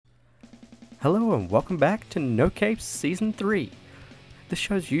Hello and welcome back to No Capes Season 3. This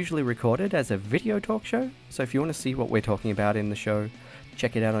show's usually recorded as a video talk show, so if you want to see what we're talking about in the show,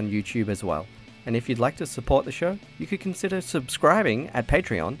 check it out on YouTube as well. And if you'd like to support the show, you could consider subscribing at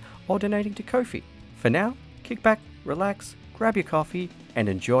Patreon or donating to Ko-fi. For now, kick back, relax, grab your coffee, and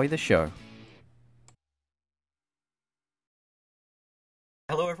enjoy the show.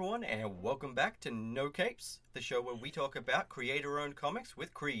 Hello everyone, and welcome back to No Capes, the show where we talk about creator-owned comics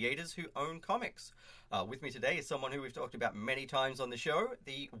with creators who own comics. With me today is someone who we've talked about many times on the show,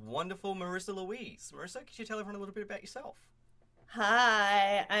 the wonderful Marissa Louise. Marissa, could you tell everyone a little bit about yourself?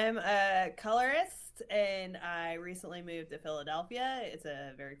 Hi, I'm a colorist, and I recently moved to Philadelphia. It's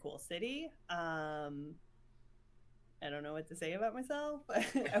a very cool city. I don't know what to say about myself.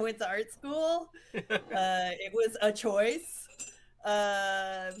 I went to art school. It was a choice.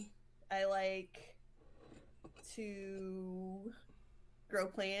 I like to grow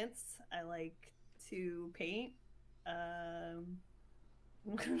plants. I like to paint. And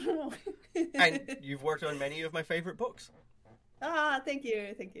you've worked on many of my favorite books. Thank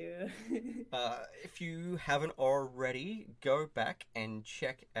you. If you haven't already, go back and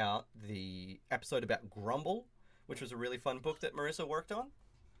check out the episode about Grumble, which was a really fun book that Marissa worked on.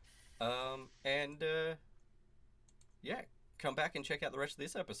 Yeah. Come back and check out the rest of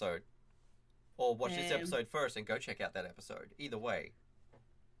this episode. Or watch this episode first and go check out that episode. Either way.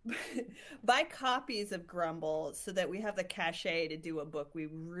 Buy copies of Grumble so that we have the cachet to do a book we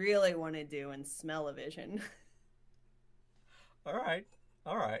really want to do in Smell-O-Vision. Alright.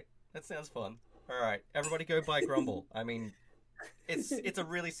 That sounds fun. Alright. Everybody go buy Grumble. I mean, it's a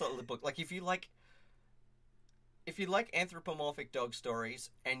really solid book. Like, if you like anthropomorphic dog stories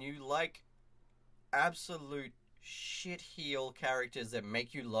and you like absolute shit heel characters that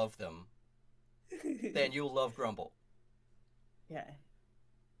make you love them, then you'll love Grumble. Yeah.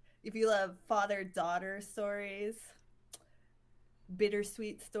 If you love father-daughter stories,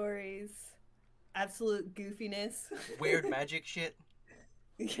 bittersweet stories, absolute goofiness, weird magic shit.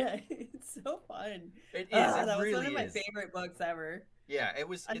 Yeah, it's so fun. It is. That really was one of my is. favorite books ever. Yeah, it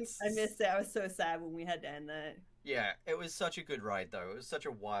was. I missed it. I was so sad when we had to end that. Yeah, it was such a good ride, though. It was such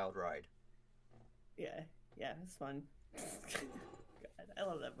a wild ride. Yeah, it's fun. God, I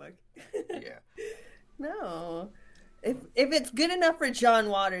love that book. Yeah. No. If it's good enough for John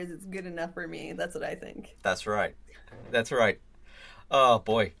Waters, it's good enough for me. That's what I think. That's right. Oh,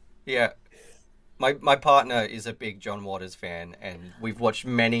 boy. Yeah. My partner is a big John Waters fan, and we've watched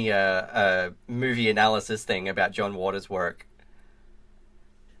many movie analysis thing about John Waters' work.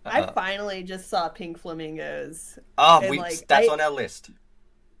 I finally just saw Pink Flamingos. That's on our list.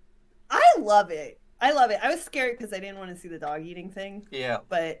 I love it. I was scared because I didn't want to see the dog eating thing. Yeah.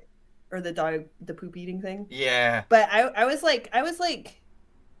 Or the poop eating thing. Yeah. But I was like,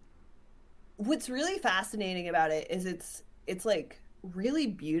 what's really fascinating about it is it's like really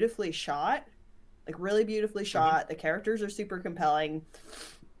beautifully shot. Like really beautifully shot. Mm-hmm. The characters are super compelling.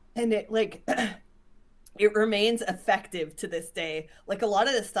 And it like it remains effective to this day. Like a lot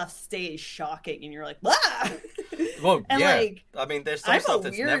of this stuff stays shocking and you're like, ah! Well, and yeah. Like, I mean, there's some stuff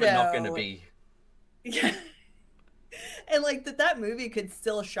that's never not going to be. Yeah. And like that movie could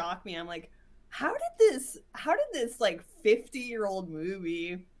still shock me. I'm like, how did this like 50-year-old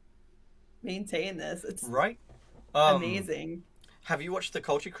movie maintain this? It's right. Amazing. Have you watched the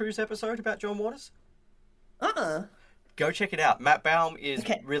Culture Cruise episode about John Waters? Go check it out. Matt Baum is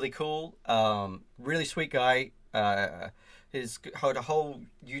really cool. Really sweet guy. He's got a whole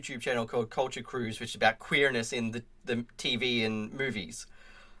YouTube channel called Culture Cruise, which is about queerness in the TV and movies.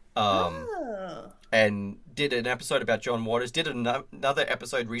 And did an episode about John Waters. Did another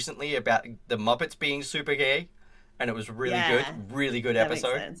episode recently about the Muppets being super gay, and it was really good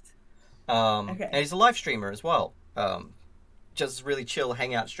episode. Makes sense. And he's a live streamer as well. Just really chill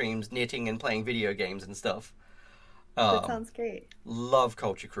hangout streams, knitting and playing video games and stuff. That sounds great. Love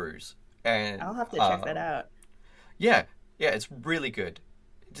Culture Cruise, and I'll have to check that out. Yeah, it's really good.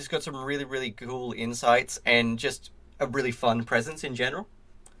 Just got some really, really cool insights and just a really fun presence in general.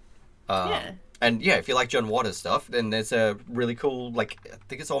 And yeah, if you like John Waters stuff, then there's a really cool, like, I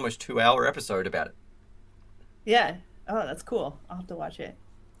think it's almost 2-hour episode about it. Yeah. Oh, that's cool. I'll have to watch it.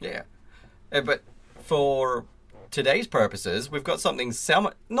 Yeah. But for today's purposes, we've got something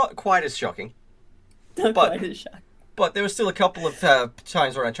not quite as shocking. Quite as shocking. But there was still a couple of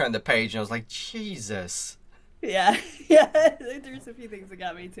times where I turned the page and I was like, Jesus. Yeah. There's a few things that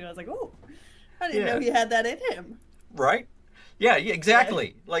got me too. I was like, oh, I didn't know he had that in him. Right? Yeah,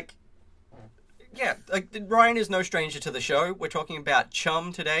 exactly. Yeah. Like Ryan is no stranger to the show. We're talking about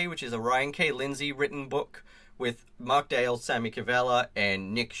Chum today, which is a Ryan K. Lindsay written book with Mark Dale, Sammy Cavella,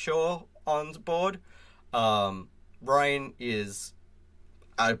 and Nick Shaw on board. Ryan is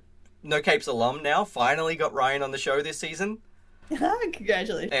a No Capes alum now. Finally got Ryan on the show this season.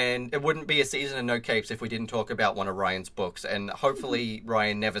 Congratulations. And it wouldn't be a season of No Capes if we didn't talk about one of Ryan's books. And hopefully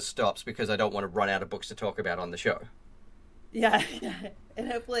Ryan never stops, because I don't want to run out of books to talk about on the show. Yeah.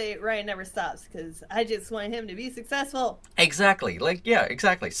 And hopefully Ryan never stops, because I just want him to be successful. Exactly.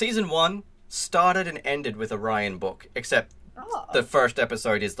 Exactly. Season 1 started and ended with a Ryan book, except the first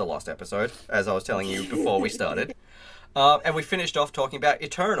episode is the lost episode, as I was telling you before we started. And we finished off talking about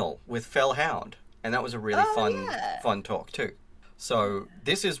Eternal with Fellhound. And that was a really fun talk too. So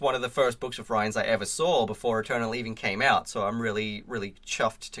this is one of the first books of Ryan's I ever saw before Eternal even came out. So I'm really, really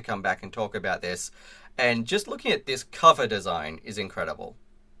chuffed to come back and talk about this. And just looking at this cover design is incredible.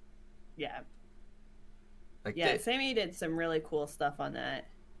 Yeah. Like Sammy did some really cool stuff on that.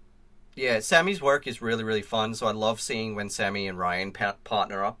 Yeah, Sammy's work is really, really fun. So I love seeing when Sammy and Ryan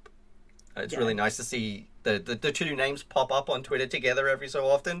partner up. It's really nice to see the two names pop up on Twitter together every so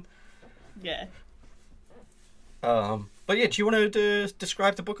often. Yeah. But yeah, do you want to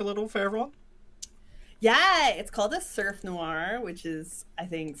describe the book a little for everyone? Yeah, it's called a surf noir, which is, I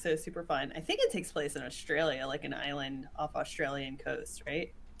think, so super fun. I think it takes place in Australia, like an island off Australian coast,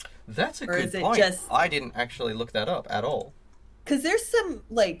 right? That's a good point. I didn't actually look that up at all. Because there's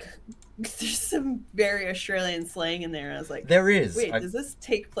some very Australian slang in there. I was like, there is. Wait, does this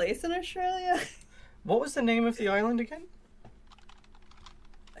take place in Australia? What was the name of the island again?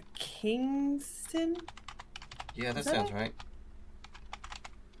 Kingston? Yeah, that sounds right.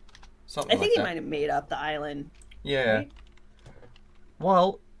 I think he might have made up the island. Yeah. Right?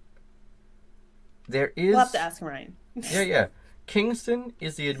 Well, there is... We'll have to ask Ryan. Yeah. Kingston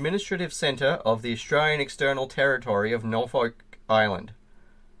is the administrative centre of the Australian External Territory of Norfolk Island.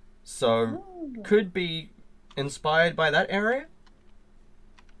 So, could be inspired by that area?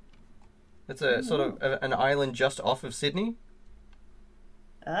 It's a sort of an island just off of Sydney.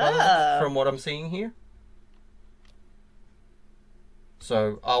 From what I'm seeing here.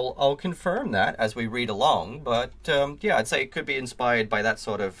 So I'll confirm that as we read along, but I'd say it could be inspired by that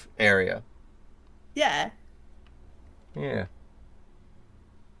sort of area. Yeah. Yeah.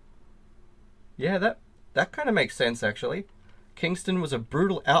 Yeah, that kind of makes sense, actually. Kingston was a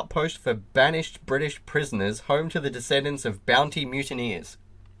brutal outpost for banished British prisoners, home to the descendants of bounty mutineers.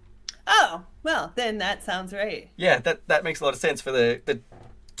 Oh, well, then that sounds right. Yeah, that makes a lot of sense for the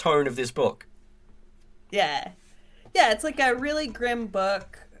tone of this book. Yeah. Yeah, it's like a really grim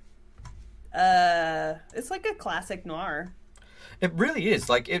book. It's like a classic noir. It really is.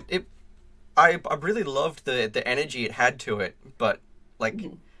 Like I really loved the energy it had to it, but like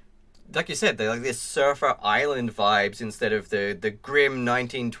you said, they're like this surfer island vibes instead of the grim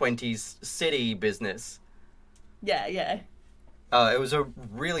 1920s city business. Yeah. It was a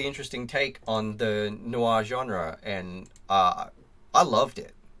really interesting take on the noir genre, and I loved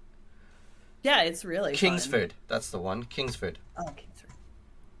it. Yeah, it's really Kingsford. Fun. That's the one. Kingsford. Oh, Kingsford.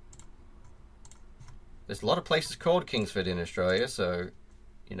 There's a lot of places called Kingsford in Australia, so,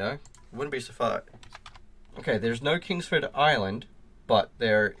 wouldn't be so far. Okay, there's no Kingsford Island, but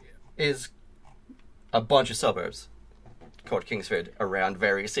there is a bunch of suburbs called Kingsford around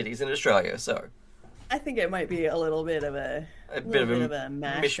various cities in Australia, so... I think it might be a little bit of a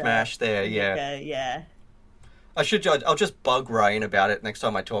mishmash there, yeah. Yeah. I'll just bug Ryan about it next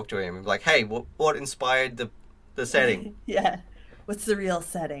time I talk to him. Like, hey, what inspired the setting? Yeah. What's the real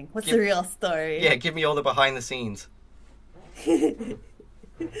setting? What's the real story? Yeah, give me all the behind the scenes.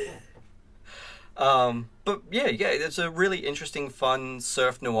 But yeah, it's a really interesting, fun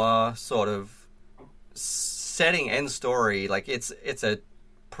surf noir sort of setting and story. Like, it's a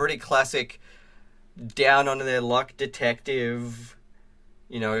pretty classic down on their luck detective.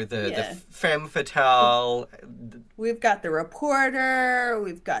 The femme fatale. We've got the reporter.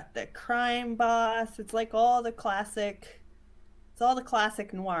 We've got the crime boss. It's like all the classic. It's all the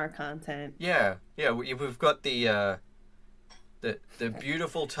classic noir content. Yeah. We've got the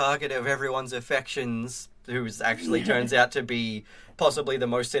beautiful target of everyone's affections, who actually turns out to be possibly the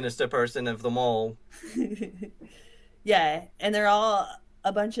most sinister person of them all. Yeah, and they're all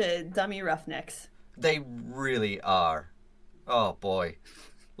a bunch of dummy roughnecks. They really are. Oh boy.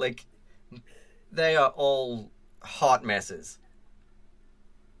 Like, they are all hot messes.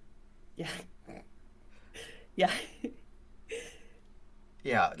 Yeah.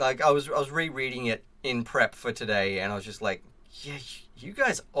 Yeah, like I was rereading it in prep for today, and I was just like, yeah, you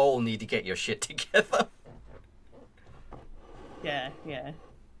guys all need to get your shit together. Yeah.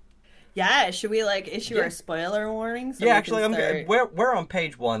 Yeah, should we like issue Yeah. our spoiler warning so Yeah, we can actually, start? we're on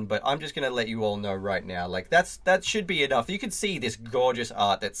page 1, but I'm just gonna let you all know right now. Like that should be enough. You can see this gorgeous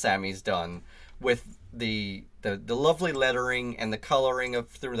art that Sammy's done with the lovely lettering and the coloring of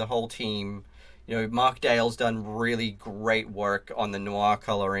through the whole team. You know, Mark Dale's done really great work on the noir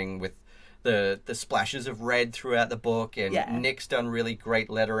coloring with the splashes of red throughout the book, and Yeah. Nick's done really great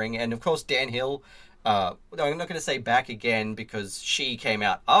lettering, and of course Dan Hill. No, I'm not going to say back again because she came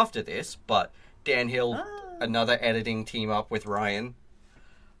out after this, but Dan Hill, Ah, another editing team up with Ryan.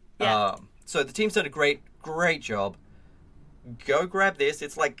 yeah. So the team's done a great job. Go grab this.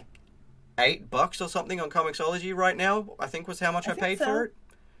 It's like $8 or something on Comixology right now. I think was how much I I think paid for so. it.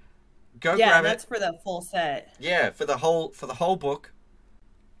 Go Yeah, grab and it. that's for the full set. Yeah, for the whole book.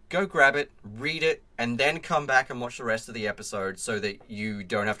 Go grab it, read it, and then come back and watch the rest of the episode so that you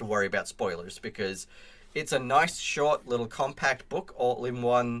don't have to worry about spoilers, because it's a nice, short, little compact book all in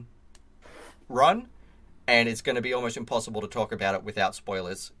one run, and it's going to be almost impossible to talk about it without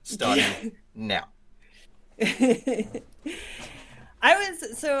spoilers starting now.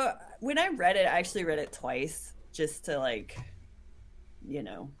 So when I read it, I actually read it twice just to like, you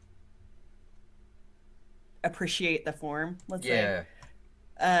know, appreciate the form, let's say.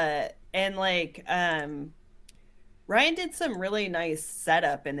 Yeah. And like Ryan did some really nice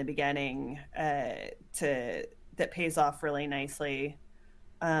setup in the beginning to that pays off really nicely.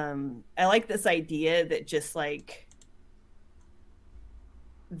 I like this idea that just like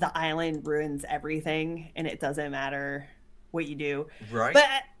the island ruins everything and it doesn't matter what you do. Right? But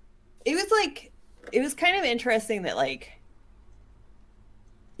it was kind of interesting that like,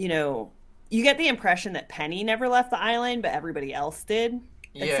 you know, you get the impression that Penny never left the island, but everybody else did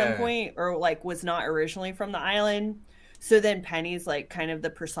at some Yeah. point, or like was not originally from the island. So then Penny's like kind of the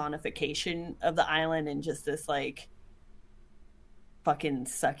personification of the island and just this like fucking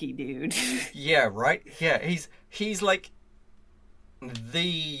sucky dude. Yeah, right? Yeah, he's like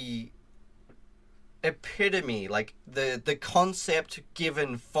the epitome, like the concept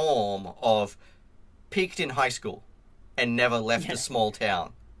given form of peaked in high school and never left Yeah. a small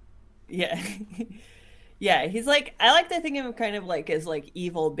town. Yeah. Yeah, he's like I like to think of him kind of like as like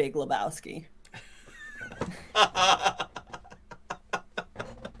evil Big Lebowski.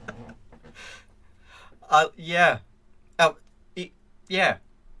 Yeah. Oh, yeah.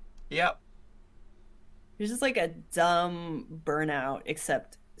 Yep. He's just like a dumb burnout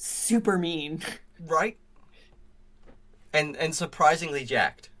except super mean. Right? And surprisingly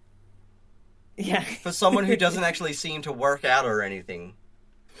jacked. Yeah. For someone who doesn't actually seem to work out or anything.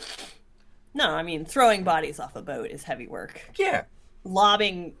 No, I mean throwing bodies off a boat is heavy work. Yeah.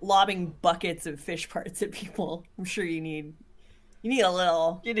 Lobbing buckets of fish parts at people. I'm sure you need a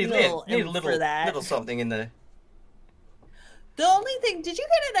little You need, you need a oomph little for that. little something in the. The only thing, did you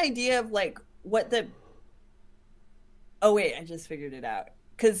get an idea of like what the Oh wait, I just figured it out.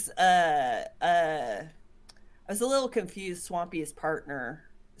 Cuz I was a little confused. Swampy's partner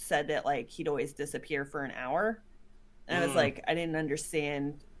said that like he'd always disappear for an hour. And I was like, I didn't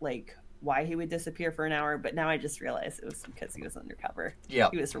understand like why he would disappear for an hour, but now I just realized it was because he was undercover. Yeah.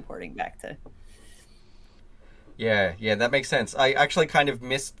 He was reporting back to. Yeah, that makes sense. I actually kind of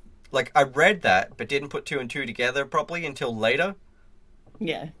missed, like, I read that, but didn't put two and two together properly until later.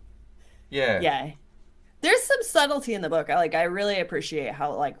 Yeah. Yeah. Yeah. There's some subtlety in the book. I really appreciate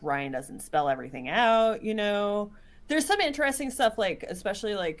how like Ryan doesn't spell everything out, you know. There's some interesting stuff like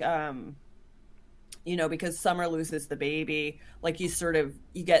especially like you know, because Summer loses the baby, like you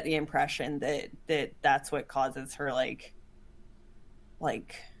get the impression that that's what causes her like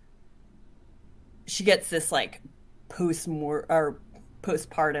she gets this like postpartum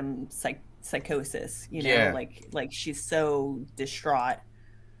psychosis, you know, Yeah. like she's so distraught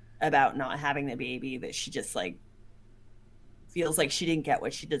about not having the baby that she just like feels like she didn't get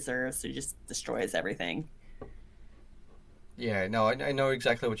what she deserves, so just destroys everything. Yeah, no, I know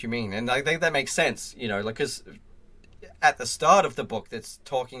exactly what you mean. And I think that makes sense, you know, like, because at the start of the book, that's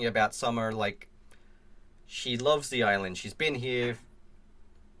talking about Summer, like, she loves the island. She's been here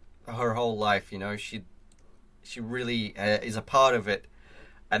her whole life, you know. She really is a part of it.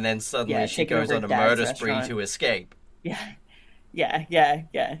 And then suddenly Yeah, she taking goes over on a Dad's murder spree restaurant. to escape. Yeah. Yeah,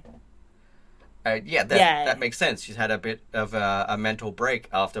 that makes sense. She's had a bit of a mental break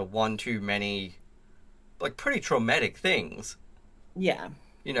after one too many, like, pretty traumatic things. Yeah.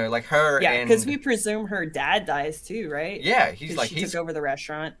 You know, like her Yeah, and... because we presume her dad dies too, right? Yeah, he's 'Cause like... she took over the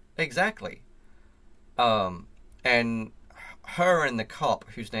restaurant. Exactly. And her and the cop,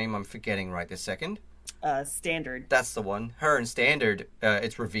 whose name I'm forgetting right this second. Standard. That's the one. Her and Standard,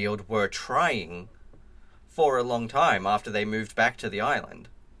 it's revealed, were trying for a long time after they moved back to the island.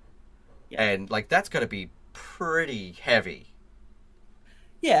 Yeah. And, like, that's got to be pretty heavy.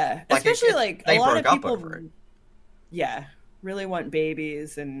 Yeah. Like, Especially, like, they a lot broke of up people, over it. yeah, really want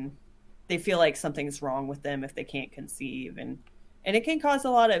babies, and they feel like something's wrong with them if they can't conceive. And it can cause a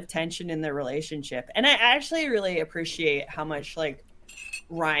lot of tension in their relationship. And I actually really appreciate how much, like,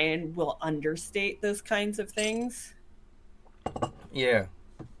 Ryan will understate those kinds of things. Yeah.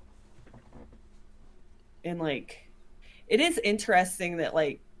 And, like, it is interesting that,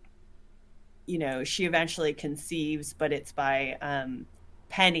 like, you know, she eventually conceives, but it's by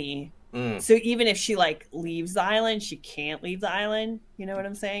Penny. So even if she, like, leaves the island, she can't leave the island. You know what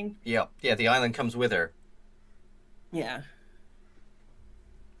I'm saying? Yeah. Yeah, the island comes with her. Yeah.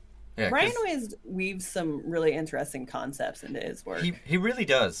 Yeah, Ryan always weaves some really interesting concepts into his work. He really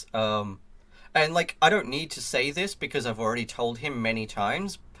does. And, like, I don't need to say this because I've already told him many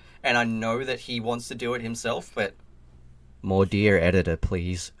times, and I know that he wants to do it himself, but... More Dear Editor,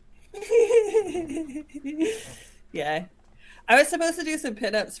 please. Yeah. I was supposed to do some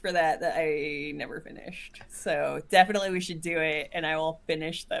pinups for that I never finished. So definitely we should do it, and I will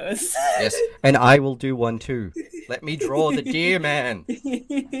finish those. Yes, and I will do one too. Let me draw the deer man.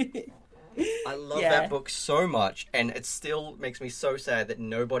 I love that book so much, and it still makes me so sad that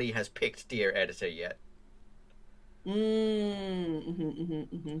nobody has picked Dear Editor yet.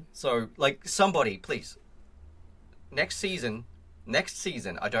 So, like, somebody, please. Next season,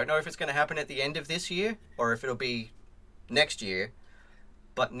 I don't know if it's going to happen at the end of this year, or if it'll be next year,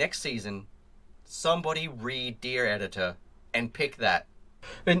 but next season, somebody read Dear Editor and pick that.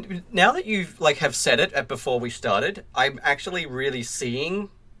 And now that you've, like, have said it before we started, I'm actually really seeing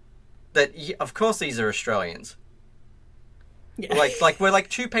that, of course, these are Australians. Yeah. Like we're like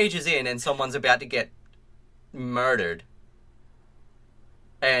 2 pages in and someone's about to get murdered.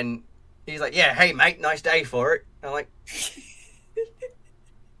 And he's like, yeah, hey, mate, nice day for it. I'm like,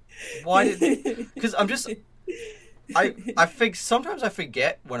 why did... Because I'm just... sometimes I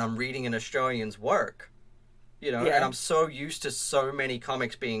forget when I'm reading an Australian's work, you know, and I'm so used to so many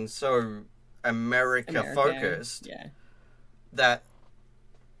comics being so America-focused that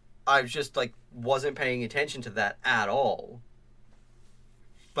I just, like, wasn't paying attention to that at all.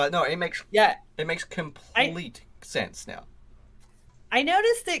 But no, it makes complete sense now. I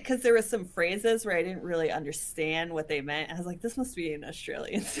noticed it because there were some phrases where I didn't really understand what they meant. I was like, this must be an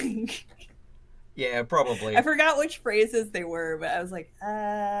Australian thing. Yeah, probably. I forgot which phrases they were, but I was like,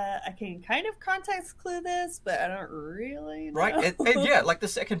 I can kind of context clue this, but I don't really know. Right, and yeah, like the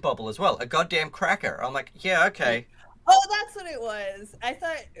second bubble as well. A goddamn cracker. I'm like, yeah, okay. Oh, that's what it was. I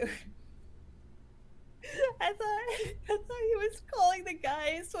thought he was calling the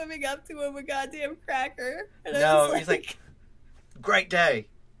guy swimming up to him a goddamn cracker. And no, he's like, great day.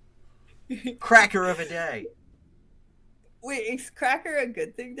 Cracker of a day. Wait, is cracker a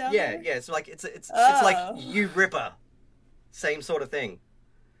good thing down there? Yeah. So, like, it's like you ripper, same sort of thing.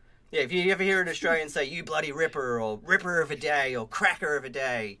 Yeah, if you ever hear an Australian say "you bloody ripper" or "ripper of a day" or "cracker of a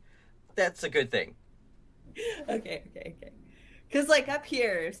day," that's a good thing. Okay. Because, like, up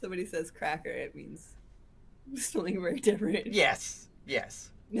here, if somebody says cracker, it means something very different. Yes.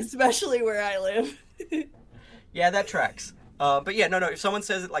 Especially where I live. Yeah, that tracks. But yeah, no. If someone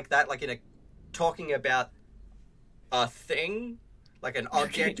says it like that, like in talking about a thing, like an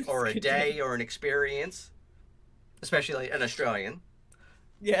object or a day or an experience, especially like an Australian,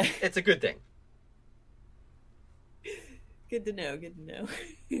 it's a good thing. Good to know.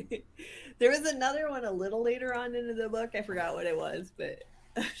 There was another one a little later on into the book. I forgot what it was, but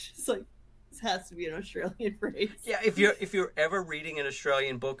I was just like, this has to be an Australian phrase. Yeah, if you're ever reading an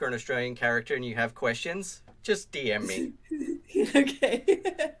Australian book or an Australian character and you have questions, just DM me. Okay.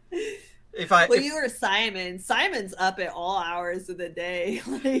 You were Simon. Simon's up at all hours of the day.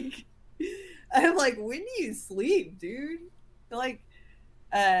 Like, I'm like, when do you sleep, dude? Like,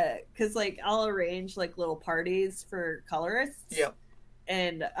 because, like, I'll arrange, like, little parties for colorists. Yep.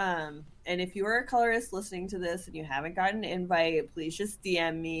 And if you are a colorist listening to this and you haven't gotten an invite, please just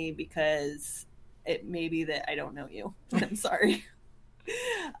DM me, because it may be that I don't know you. I'm sorry.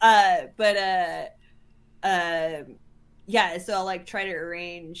 Yeah, so I'll, like, try to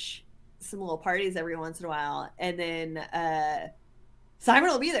arrange some little parties every once in a while, and then Simon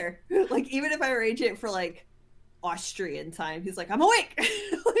will be there. Like, even if I arrange it for, like, Austrian time, he's like, I'm awake.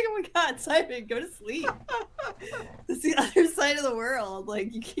 Like, oh my god, Simon, go to sleep. It's the other side of the world.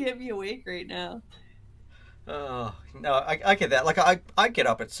 Like, you can't be awake right now. Oh, no, I get that. Like, I get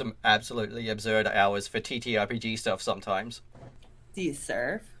up at some absolutely absurd hours for TTRPG stuff sometimes. Do you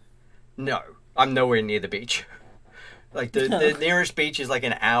surf? No, I'm nowhere near the beach. Like, the nearest beach is like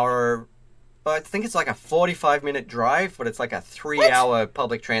an hour... I think it's like a 45-minute drive, but it's like a 3-hour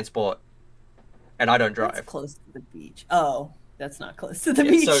public transport and I don't That's drive. close to the beach. Oh, that's not close to the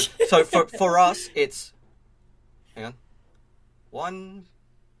Yeah, beach. so for us, it's hang on, one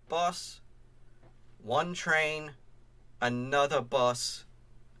bus, one train, another bus,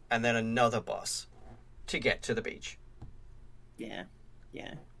 and then another bus to get to the beach. Yeah.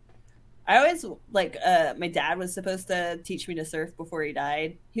 I always like my dad was supposed to teach me to surf before he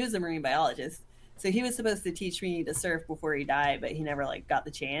died. He was a marine biologist. So he was supposed to teach me to surf before he died, but he never like got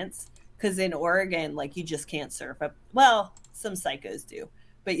the chance. Because in Oregon, like you just can't surf up. Well, some psychos do,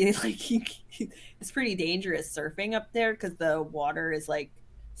 but it's pretty dangerous surfing up there because the water is like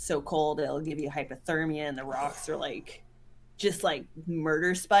so cold it'll give you hypothermia, and the rocks are like just like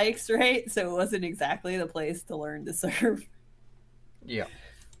murder spikes, right? So it wasn't exactly the place to learn to surf. Yeah.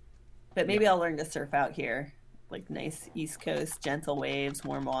 But maybe I'll learn to surf out here. Like nice East Coast, gentle waves,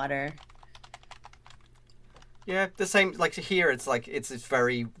 warm water. Yeah, the same. Like here, it's like it's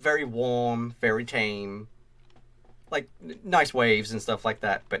very, very warm, very tame, like nice waves and stuff like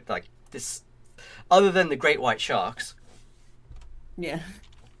that. But like this, other than the great white sharks, Yeah,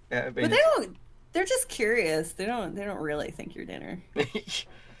 I mean, but they don't. They're just curious. They don't really think you're dinner.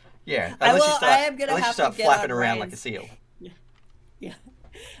 yeah, I am unless gonna you have start to get flapping on around like a Ryan's- seal. Yeah,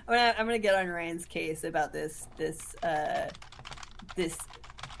 I'm gonna get on Ryan's case about this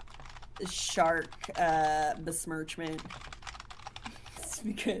shark besmirchment. It's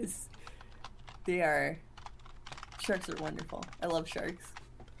because sharks are wonderful. I love sharks.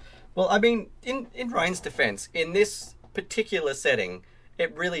 Well, I mean, in Ryan's defense, in this particular setting,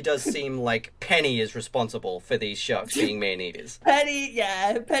 it really does seem like Penny is responsible for these sharks being man-eaters. Penny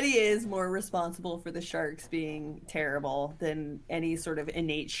is more responsible for the sharks being terrible than any sort of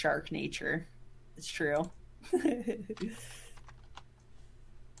innate shark nature. It's true.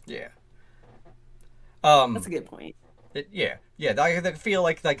 Yeah. That's a good point. Yeah. I feel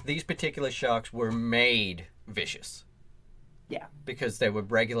like these particular sharks were made vicious. Yeah. Because they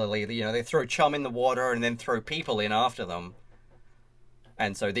would regularly, they throw chum in the water and then throw people in after them.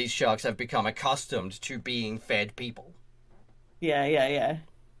 And so these sharks have become accustomed to being fed people. Yeah.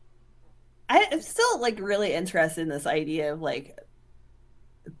 I'm still like really interested in this idea of like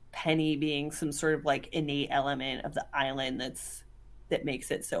Penny being some sort of like innate element of the island that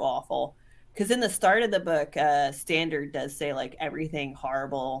makes it so awful. Because in the start of the book, Standard does say like everything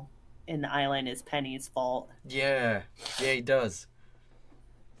horrible in the island is Penny's fault. Yeah, he does.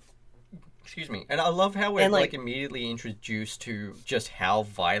 Excuse me. And I love how we're like immediately introduced to just how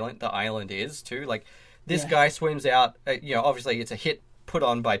violent the island is too. Like this guy swims out, obviously it's a hit put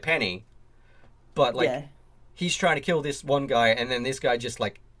on by Penny, but like he's trying to kill this one guy and then this guy just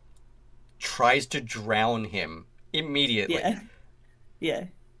like tries to drown him immediately. Yeah.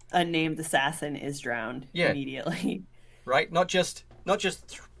 Unnamed assassin is drowned immediately. Right? Not just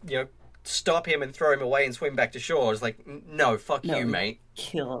stop him and throw him away and swim back to shore. It's like, no, fuck you, mate.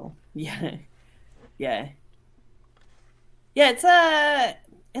 Kill. Yeah. It's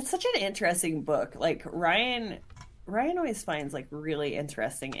such an interesting book. Like Ryan always finds like really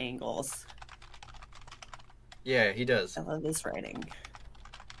interesting angles. Yeah, he does. I love his writing.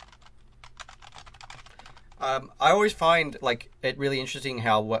 I always find like it really interesting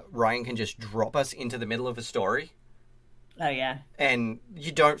how Ryan can just drop us into the middle of a story. Oh yeah. And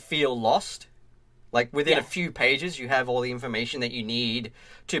you don't feel lost. Like within a few pages, you have all the information that you need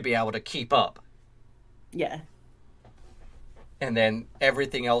to be able to keep up. Yeah. And then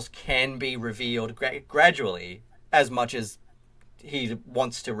everything else can be revealed gradually, as much as he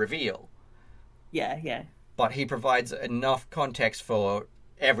wants to reveal. Yeah. But he provides enough context for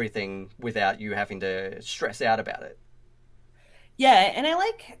everything without you having to stress out about it. Yeah, and I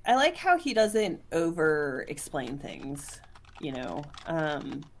like how he doesn't over explain things,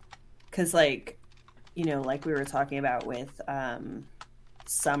 because like we were talking about with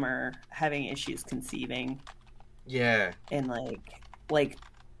Summer having issues conceiving. Yeah. And like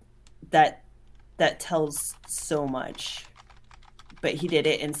that tells so much, but he did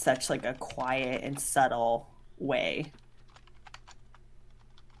it in such like a quiet and subtle way.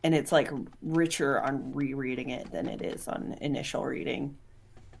 And it's like richer on rereading it than it is on initial reading.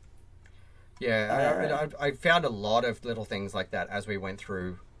 Yeah, I found a lot of little things like that as we went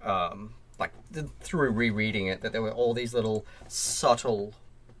through, through rereading it, that there were all these little subtle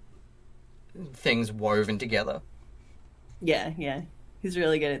things woven together. Yeah. He's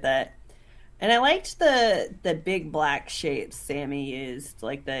really good at that. And I liked the big black shapes Sammy used.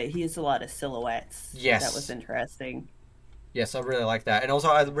 He used a lot of silhouettes. Yes. That was interesting. Yes, I really like that. And also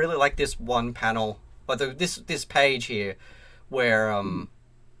I really like this one panel, or this page here, where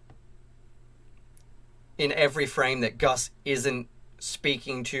in every frame that Gus isn't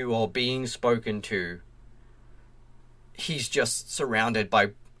speaking to or being spoken to, he's just surrounded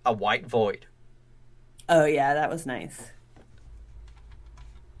by a white void. Oh yeah, that was nice.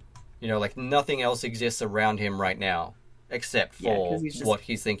 You know, like nothing else exists around him right now except for what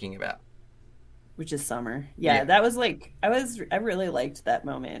he's thinking about. Which is Summer. Yeah, that was like I really liked that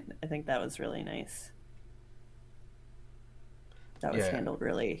moment. I think that was really nice. That was handled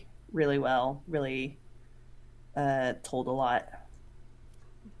really, really well. Really told a lot.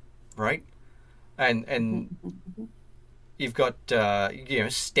 Right? And you've got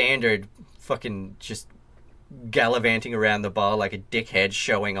standard fucking just gallivanting around the bar like a dickhead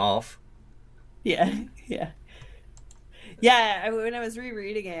showing off. Yeah. When I was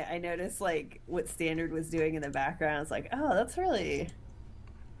rereading it, I noticed like what Standard was doing in the background. I was like, oh, that's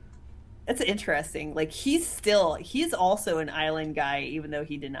interesting. Like he's also an island guy, even though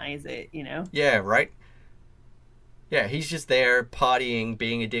he denies it, you know? Yeah, right? Yeah, he's just there partying,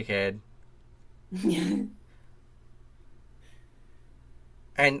 being a dickhead.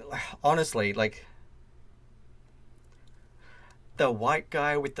 And honestly, like, the white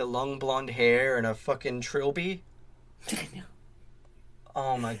guy with the long blonde hair and a fucking trilby. I know.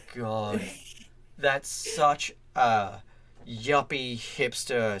 Oh my god. That's such a yuppie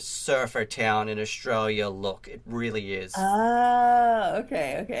hipster surfer town in Australia look. It really is. Oh,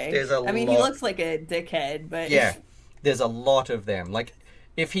 okay. He looks like a dickhead, but... Yeah, there's a lot of them. Like,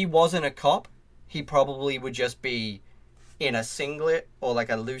 if he wasn't a cop, he probably would just be in a singlet or like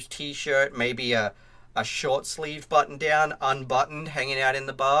a loose t-shirt, maybe a short sleeve button down, unbuttoned, hanging out in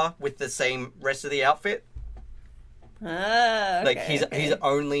the bar with the same rest of the outfit. Okay, like he's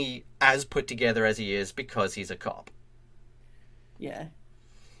only as put together as he is because he's a cop. Yeah.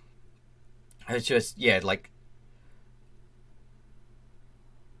 It's just like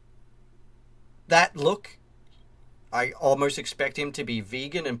that look. I almost expect him to be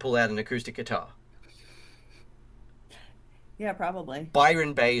vegan and pull out an acoustic guitar. Yeah, probably.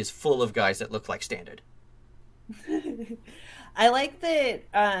 Byron Bay is full of guys that look like Standard. I like that,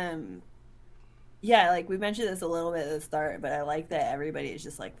 like we mentioned this a little bit at the start, but I like that everybody is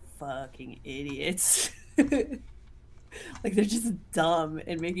just like fucking idiots. Like they're just dumb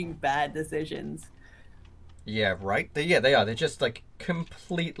and making bad decisions. Yeah, right? They are. They're just like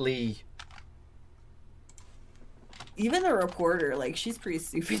completely... Even the reporter, like she's pretty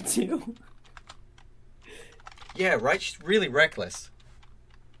stupid too. Yeah, right? She's really reckless.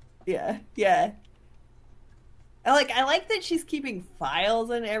 Yeah. I like that she's keeping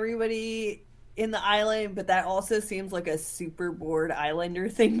files on everybody in the island, but that also seems like a super bored islander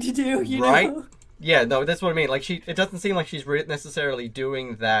thing to do, you know? Yeah, no, that's what I mean. Like, it doesn't seem like she's necessarily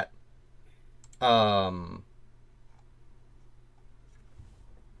doing that, not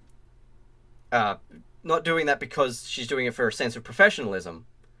doing that because she's doing it for a sense of professionalism.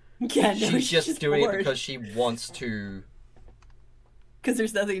 Yeah, no, she's just doing bored. it because she wants to. Because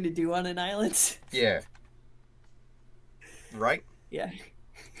there's nothing to do on an island. Yeah. Right? Yeah.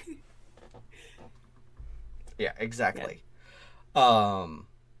 Yeah, exactly. Yeah.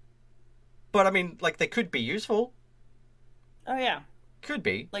 But I mean, like, they could be useful. Oh, yeah. Could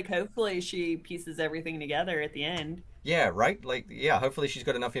be. Like, hopefully she pieces everything together at the end. Yeah, right? Like, yeah, hopefully she's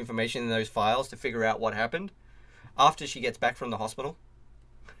got enough information in those files to figure out what happened after she gets back from the hospital.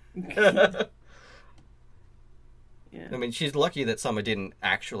 Yeah. I mean, she's lucky that Summer didn't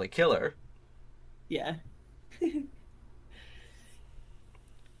actually kill her. Yeah.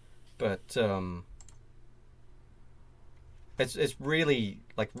 But, it's really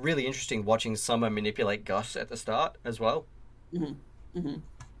interesting watching Summer manipulate Gus at the start as well. Mm-hmm. Mm-hmm.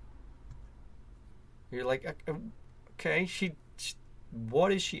 You're like, okay,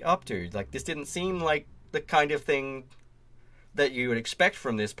 what is she up to? Like, this didn't seem like the kind of thing that you would expect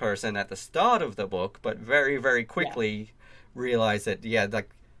from this person at the start of the book, but very, very quickly realize that, like,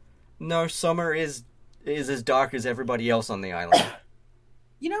 no, Summer is as dark as everybody else on the island.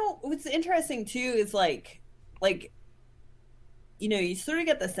 You know, what's interesting, too, is, like, you know, you sort of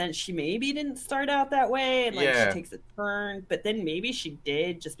get the sense she maybe didn't start out that way, and, like, she takes a turn, but then maybe she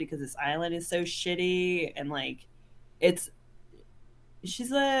did just because this island is so shitty, and, like, she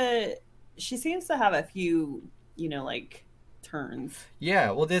seems to have a few, you know, like, turns.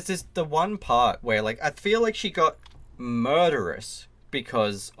 Yeah, well, there's the one part where, like, I feel like she got murderous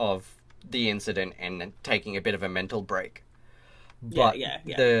because of the incident and taking a bit of a mental break. But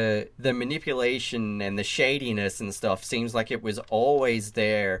the manipulation and the shadiness and stuff seems like it was always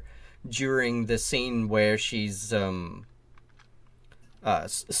there during the scene where she's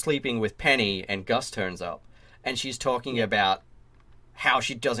sleeping with Penny and Gus turns up. And she's talking about how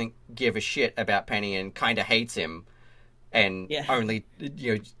she doesn't give a shit about Penny and kind of hates him. and Yeah.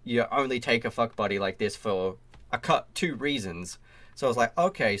 you only take a fuck buddy like this for two reasons. So I was like,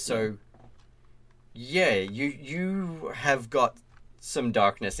 okay, so yeah, you have got some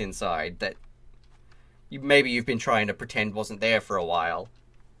darkness inside that you've been trying to pretend wasn't there for a while.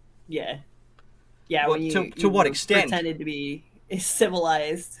 Yeah. Yeah, Well, when to what extent? Pretended to be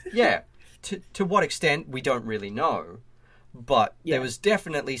civilized. Yeah. To what extent, we don't really know. But Yeah. there was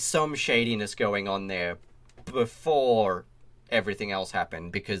definitely some shadiness going on there before everything else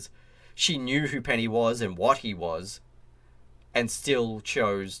happened, because she knew who Penny was and what he was, and still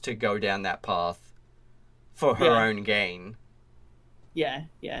chose to go down that path for her own gain. Yeah,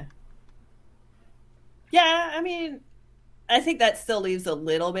 yeah. Yeah, I mean, I think that still leaves a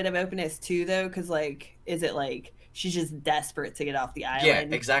little bit of openness too, though, because, like, is it like she's just desperate to get off the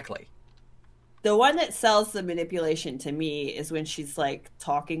island? Yeah, exactly. The one that sells the manipulation to me is when she's, like,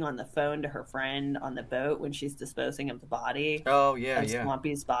 talking on the phone to her friend on the boat when she's disposing of the body. Oh, yeah, of yeah.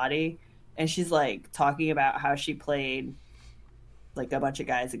 Swampy's body. And she's, like, talking about how she played, like, a bunch of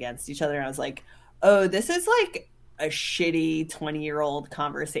guys against each other. And I was like, oh, this is, like, a shitty 20-year-old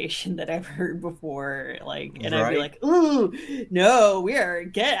conversation that I've heard before. Like, and I'd be like, ooh, no,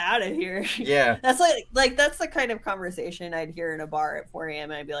 get out of here. Yeah. That's like that's the kind of conversation I'd hear in a bar at 4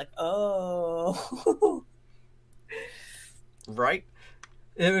 a.m. and I'd be like, oh. Right?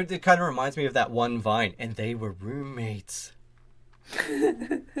 It kind of reminds me of that one Vine, and they were roommates.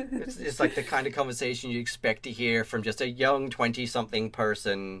 It's like the kind of conversation you expect to hear from just a young 20-something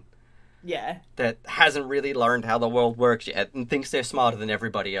person. Yeah. That hasn't really learned how the world works yet and thinks they're smarter than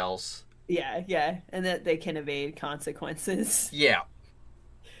everybody else. Yeah, yeah. And that they can evade consequences. Yeah.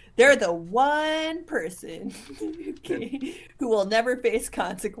 They're the one person who will never face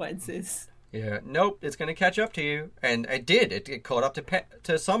consequences. Yeah. Nope, it's going to catch up to you. And it did. It caught up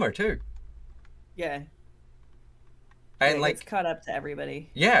to Summer, too. Yeah. And, it's caught up to everybody.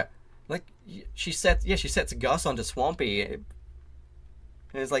 Yeah. Like, she sets Gus onto Swampy. And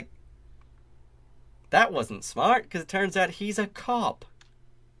it's like, that wasn't smart, because it turns out he's a cop.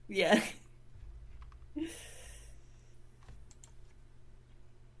 Yeah.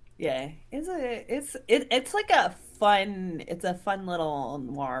 Yeah. It's like a fun little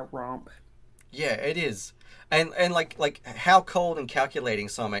noir romp. Yeah, it is. And like how cold and calculating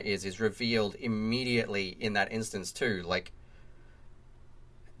Summer is revealed immediately in that instance too. Like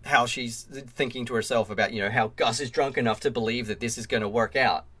how she's thinking to herself about, how Gus is drunk enough to believe that this is going to work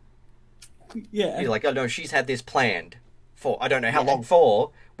out. Yeah. You're like, oh no, she's had this planned for, I don't know how long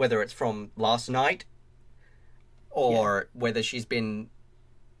for, whether it's from last night or whether she's been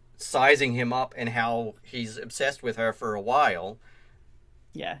sizing him up and how he's obsessed with her for a while.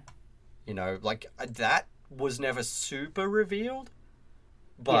 Yeah. Like that was never super revealed,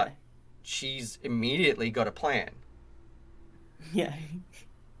 but she's immediately got a plan. Yeah.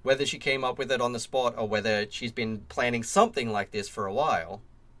 Whether she came up with it on the spot or whether she's been planning something like this for a while.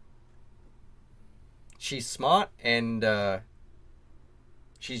 She's smart, and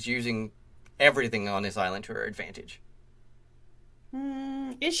she's using everything on this island to her advantage.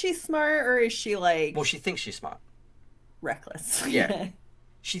 Is she smart, or is she, like... Well, she thinks she's smart. Reckless. Yeah.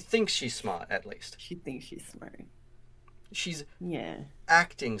 She thinks she's smart, at least. She thinks she's smart. She's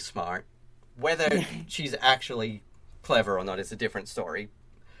acting smart. Whether she's actually clever or not is a different story.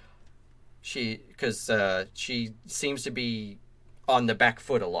 Because she seems to be on the back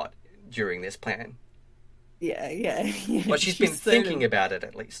foot a lot during this plan. Yeah. But she's been thinking about it,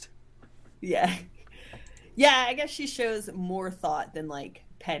 at least. Yeah. Yeah, I guess she shows more thought than, like,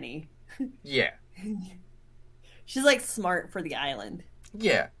 Penny. Yeah. She's, like, smart for the island.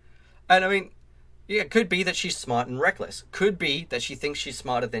 Yeah. And, I mean, it could be that she's smart and reckless. Could be that she thinks she's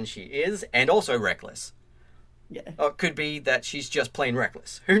smarter than she is, and also reckless. Yeah. Or it could be that she's just plain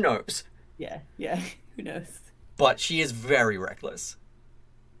reckless. Who knows? Yeah. Who knows? But she is very reckless.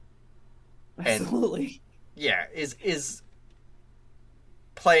 Absolutely. And, is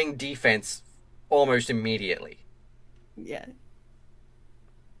playing defense almost immediately. Yeah.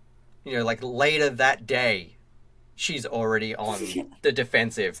 Like later that day, she's already on the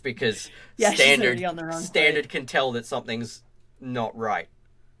defensive because Standard can tell that something's not right.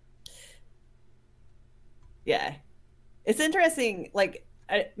 Yeah. It's interesting, like,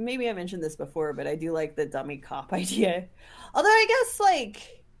 maybe I mentioned this before, but I do like the dummy cop idea. Although I guess,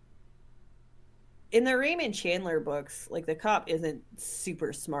 like, in the Raymond Chandler books, like, the cop isn't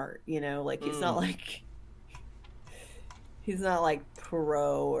super smart, like, he's not like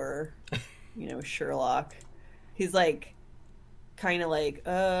Poirot or, Sherlock. He's like, kind of like,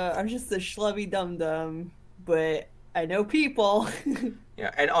 I'm just a schlubby dum-dum, but I know people.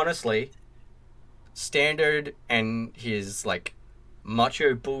 Yeah, and honestly, Standard and his like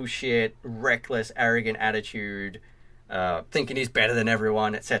macho bullshit, reckless, arrogant attitude, thinking he's better than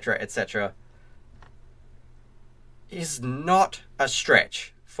everyone, etc., etc., is not a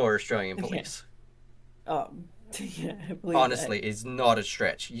stretch for Australian police. Yeah, I believe Honestly, that. is not a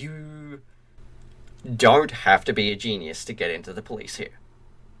stretch. You don't have to be a genius to get into the police here.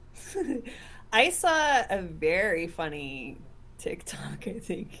 I saw a very funny TikTok, I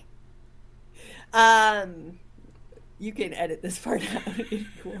think. You can edit this part out if you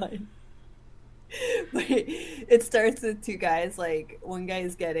want. But it starts with two guys, like one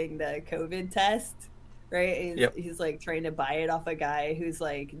guy's getting the COVID test, right? He's like trying to buy it off a guy who's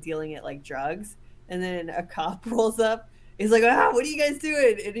like dealing it like drugs. And then a cop rolls up. He's like, what are you guys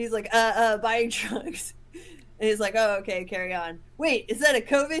doing? And he's like, buying drugs. And he's like, oh, okay, carry on. Wait, is that a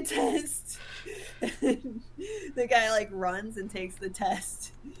COVID test? And the guy like runs and takes the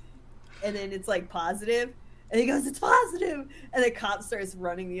test. And then it's like positive. And he goes, it's positive. And the cop starts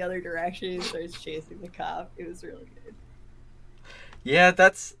running the other direction and starts chasing the cop. It was really good. Yeah,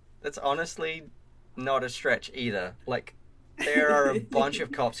 that's honestly not a stretch either. Like, there are a bunch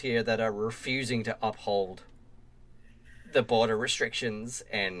of cops here that are refusing to uphold the border restrictions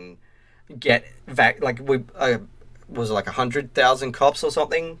and get was it like 100,000 cops or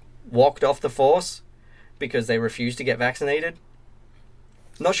something walked off the force because they refused to get vaccinated.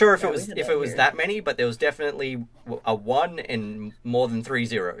 Not sure if it was that many, but there was definitely a 1 and more than 3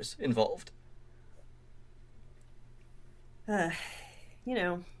 zeros involved. You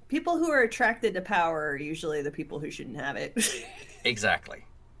know, people who are attracted to power are usually the people who shouldn't have it. Exactly.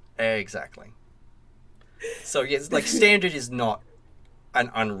 So yes, like Standard is not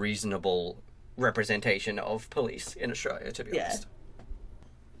an unreasonable representation of police in Australia, to be honest.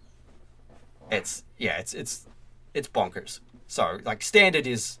 It's bonkers. So like Standard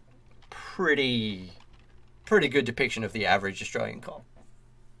is pretty good depiction of the average Australian cop.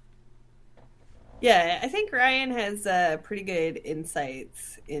 Yeah, I think Ryan has pretty good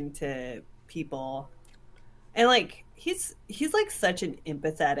insights into people, and like he's like such an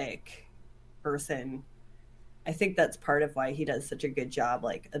empathetic person. I think that's part of why he does such a good job,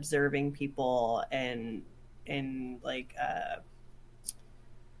 like observing people and like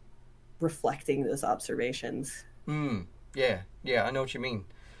reflecting those observations. Yeah, I know what you mean.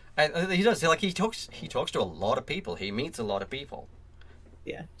 And he does. Like he talks to a lot of people. He meets a lot of people.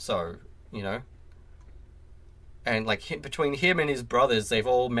 Yeah. So and like between him and his brothers, they've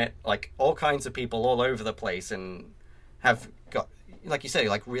all met like all kinds of people all over the place and have got, like you say,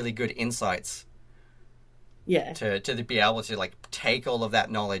 like really good insights. Yeah. To be able to like take all of that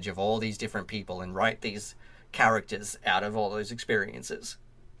knowledge of all these different people and write these characters out of all those experiences.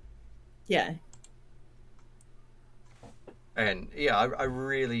 Yeah. And yeah, I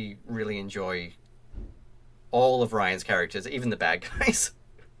really, really enjoy all of Ryan's characters, even the bad guys.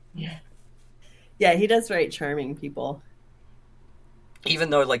 Yeah. Yeah, he does write charming people. Even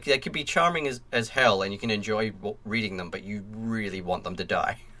though like they could be charming as hell and you can enjoy reading them, but you really want them to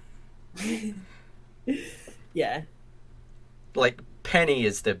die. Yeah. Like Penny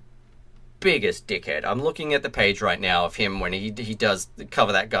is the biggest dickhead. I'm looking at the page right now of him when he does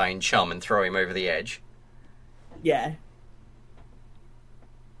cover that guy in Chum and throw him over the edge. Yeah.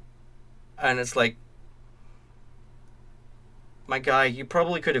 And it's like, my guy, you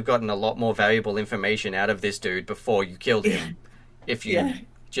probably could have gotten a lot more valuable information out of this dude before you killed him. If you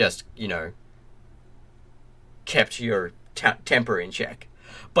just, kept your temper in check.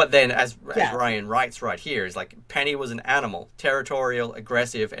 But then, as Ryan writes right here, is like, Penny was an animal, territorial,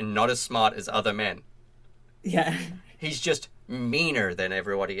 aggressive, and not as smart as other men. Yeah. He's just meaner than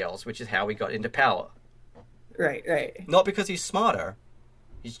everybody else, which is how he got into power. Right. Not because he's smarter.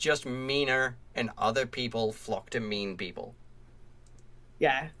 He's just meaner, and other people flock to mean people.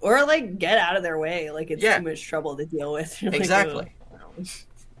 Yeah. Or, like, get out of their way. Like, it's too much trouble to deal with. You're exactly. Like,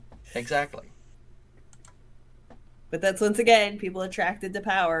 Exactly. But that's, once again, people attracted to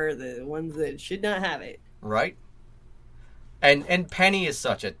power, the ones that should not have it. Right. And Penny is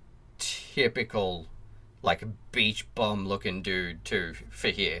such a typical, like, beach bum looking dude, too, for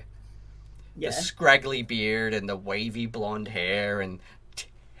here. Yeah. The scraggly beard and the wavy blonde hair and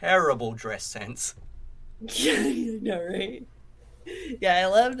terrible dress sense. Yeah, you know, right? Yeah, I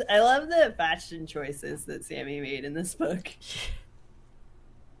love the fashion choices that Sammy made in this book.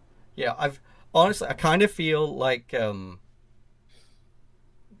 Yeah, I kind of feel like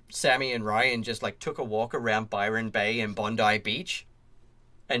Sammy and Ryan just like took a walk around Byron Bay and Bondi Beach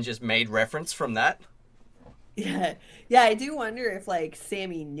and just made reference from that. Yeah, I do wonder if like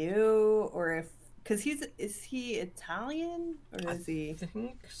Sammy knew or if because is he Italian or is he? I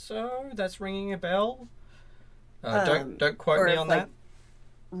think so. That's ringing a bell. Don't quote me on that.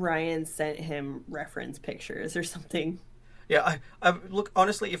 Ryan sent him reference pictures or something. Yeah, I look,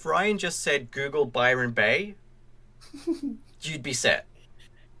 honestly, if Ryan just said Google Byron Bay, you'd be set.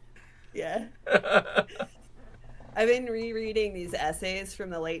 Yeah. I've been rereading these essays from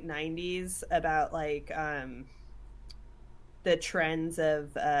the late 90s about like the trends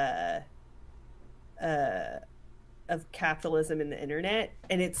of capitalism and the internet,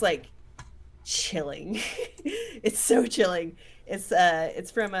 and it's like chilling. It's so chilling.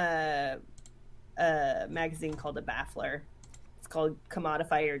 It's from a magazine called The Baffler. It's called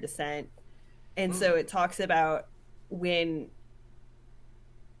Commodify Your Dissent. And so it talks about when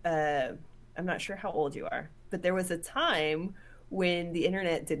I'm not sure how old you are, but there was a time when the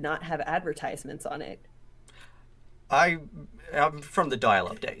internet did not have advertisements on it. I'm from the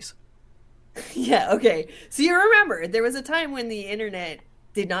dial-up days. Yeah, okay. So you remember there was a time when the internet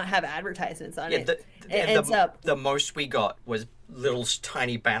did not have advertisements on it. The most we got was little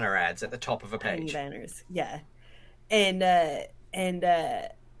tiny banner ads at the top of a page. Tiny banners, yeah. And the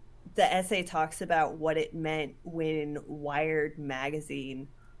essay talks about what it meant when Wired magazine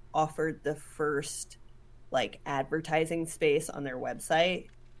offered the first like advertising space on their website,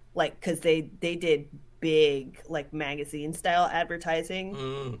 like because they did big like magazine style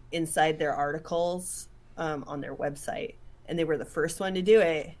advertising inside their articles on their website, and they were the first one to do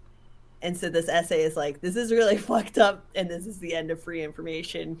it. And so this essay is like, this is really fucked up, and this is the end of free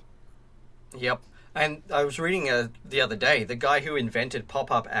information. Yep. And I was reading the other day, the guy who invented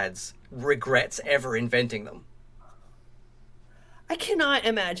pop-up ads regrets ever inventing them. I cannot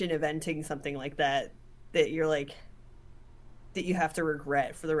imagine inventing something like that you're like, that you have to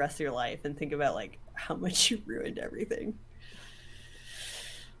regret for the rest of your life and think about like how much you ruined everything.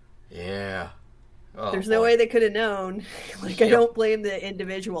 Yeah. Oh, there's no way they could have known. Like, yep. I don't blame the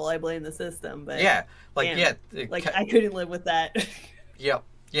individual, I blame the system. But yeah, like damn, I couldn't live with that. Yep.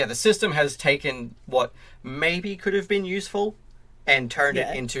 Yeah, the system has taken what maybe could have been useful and turned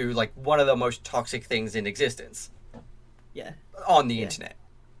it into like one of the most toxic things in existence. Yeah. On the internet.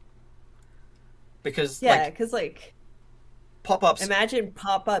 Because like pop-ups. Imagine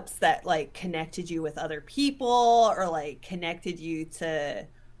pop-ups that like connected you with other people or like connected you to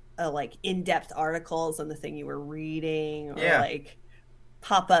like in-depth articles on the thing you were reading, or like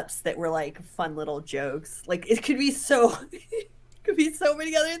pop-ups that were like fun little jokes. Like it could be so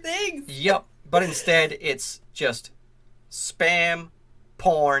many other things. Yep. But instead it's just spam,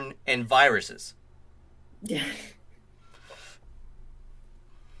 porn, and viruses. Yeah.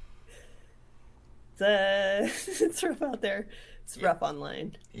 It's rough out there. It's rough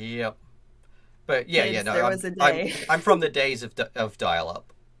online. Yep. But there was a day. I'm from the days of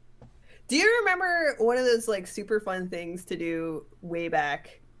dial-up. Do you remember one of those like super fun things to do way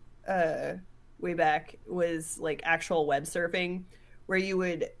back was like actual web surfing, where you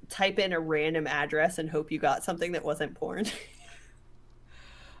would type in a random address and hope you got something that wasn't porn?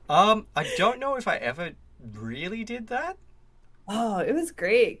 I don't know if I ever really did that. Oh, it was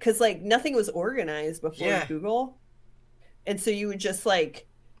great because like nothing was organized before Google, and so you would just like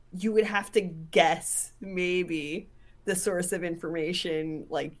you would have to guess maybe the source of information.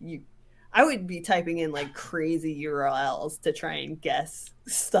 Like I would be typing in like crazy URLs to try and guess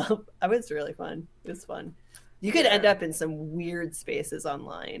stuff. It was really fun. It was fun. You could end up in some weird spaces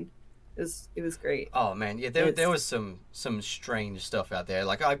online. It was great. Oh man, yeah, there was some strange stuff out there.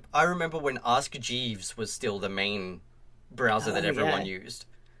 Like I remember when Ask Jeeves was still the main browser that everyone used.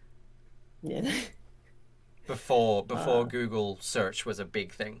 Yeah. Before Google search was a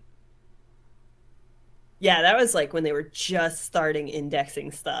big thing. Yeah, that was like when they were just starting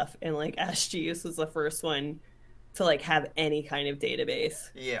indexing stuff, and like Ask Jeeves was the first one to like have any kind of database.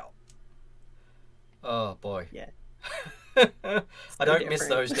 Yeah. Oh boy. Yeah. I don't miss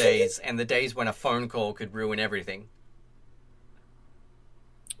those days, and the days when a phone call could ruin everything.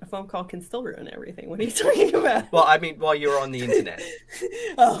 A phone call can still ruin everything. What are you talking about? Well, I mean, while you're on the internet.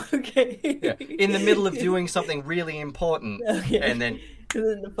 Oh, okay. Yeah. In the middle of doing something really important, and then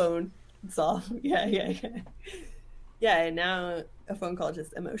the phone is off. Yeah. Yeah, and now a phone call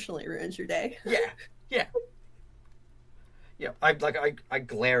just emotionally ruins your day. Yeah. I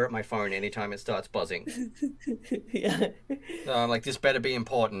glare at my phone anytime it starts buzzing. Yeah. I'm like, this better be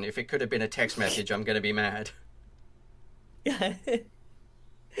important. If it could have been a text message, I'm going to be mad. Yeah.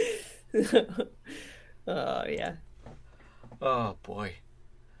 Oh, yeah. Oh, boy.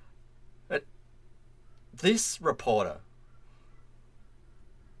 This reporter,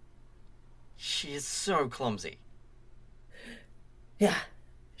 she is so clumsy. Yeah.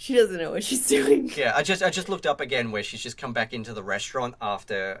 She doesn't know what she's doing. Yeah, I just looked up again where she's just come back into the restaurant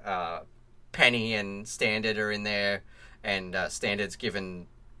after Penny and Standard are in there, and Standard's given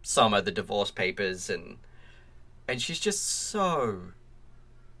Summer the divorce papers, and she's just so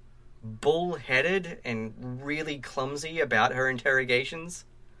bull-headed and really clumsy about her interrogations.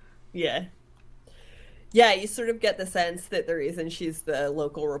 Yeah. Yeah, you sort of get the sense that the reason she's the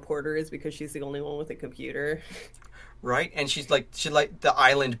local reporter is because she's the only one with a computer. Right? And she's like the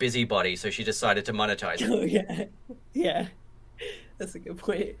island busybody, so she decided to monetize it. Oh, yeah. Yeah. That's a good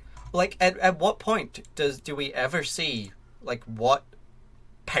point. Like, at what point do we ever see, like, what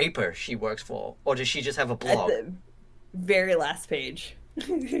paper she works for? Or does she just have a blog? At the very last page.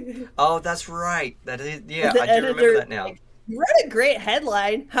 Oh, that's right. That is, yeah, The I do remember that now. like, you wrote a great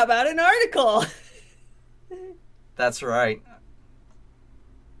headline. How about an article? That's right.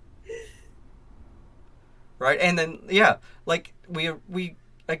 Right, and then, yeah, like, we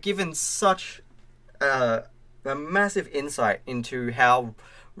are given such a massive insight into how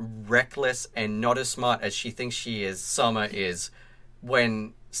reckless and not as smart as she thinks she is, Summer is,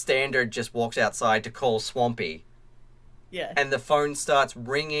 when Standard just walks outside to call Swampy. Yeah. And the phone starts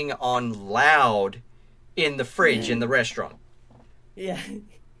ringing on loud in the fridge in the restaurant. Yeah.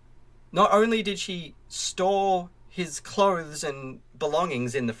 Not only did she store his clothes and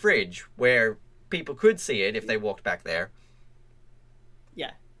belongings in the fridge, where people could see it if they walked back there.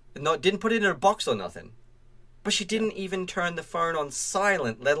 Yeah. Didn't put it in a box or nothing. But she didn't even turn the phone on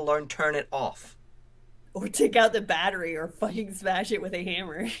silent, let alone turn it off. Or take out the battery or fucking smash it with a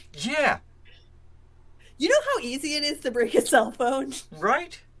hammer. Yeah. You know how easy it is to break a cell phone?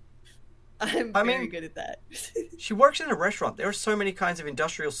 Right? I'm very good at that. She works in a restaurant. There are so many kinds of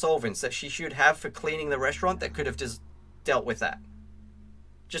industrial solvents that she should have for cleaning the restaurant that could have just dealt with that.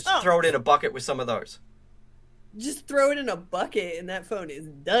 Just throw it in a bucket with some of those. Just throw it in a bucket and that phone is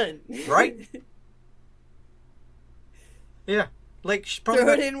done. Right? Yeah. Like, she's probably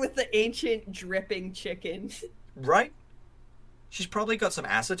Throw it in with the ancient dripping chicken. Right? She's probably got some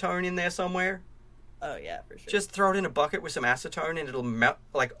acetone in there somewhere. Oh, yeah, for sure. Just throw it in a bucket with some acetone and it'll melt.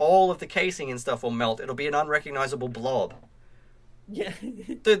 Like, all of the casing and stuff will melt. It'll be an unrecognizable blob. Yeah.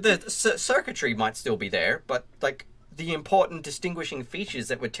 The circuitry might still be there, but, like, the important distinguishing features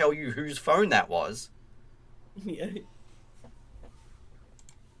that would tell you whose phone that was. Yeah.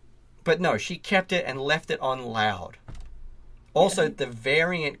 But no, she kept it and left it on loud. Also, the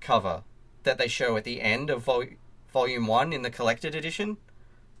variant cover that they show at the end of Volume 1 in the collected edition,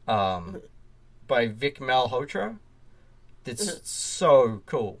 by Vic Malhotra, it's so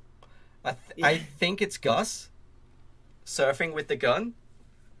cool. I think it's Gus surfing with the gun.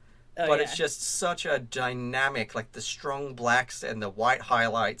 But it's just such a dynamic, like the strong blacks and the white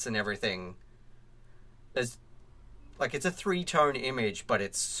highlights and everything. It's a 3-tone image, but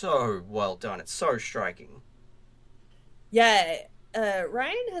it's so well done. It's so striking. Yeah,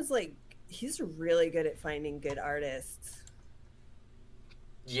 Ryan has he's really good at finding good artists.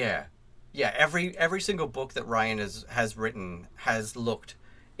 Yeah. Yeah, every single book that Ryan has written has looked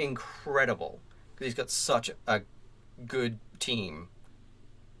incredible. Because he's got such a good team.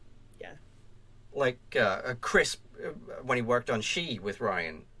 Like Chris, when he worked on She with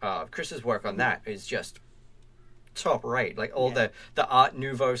Ryan, Chris's work on that is just top rate. Like all the Art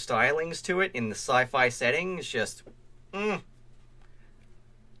Nouveau stylings to it in the sci-fi setting is just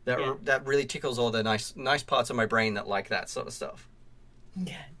that really tickles all the nice parts of my brain that like that sort of stuff.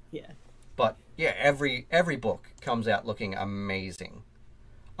 Yeah, yeah. But yeah, every book comes out looking amazing.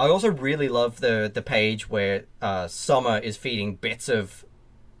 I also really love the page where Summer is feeding bits of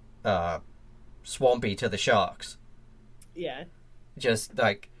Swampy to the sharks. Yeah. Just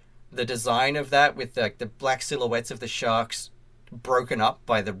like the design of that with like the black silhouettes of the sharks broken up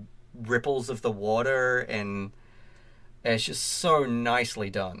by the ripples of the water, and it's just so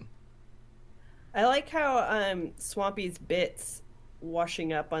nicely done. I like how Swampy's bits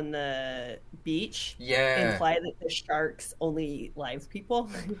washing up on the beach imply that the sharks only eat live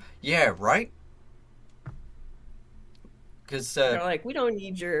people. Yeah, right? Because they're like, we don't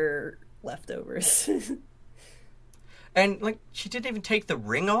need your leftovers. And like, she didn't even take the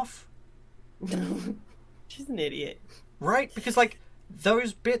ring off. No, she's an idiot. Right? Because like,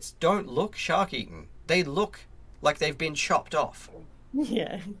 those bits don't look shark eaten. They look like they've been chopped off.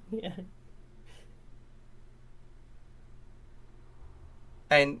 Yeah, yeah.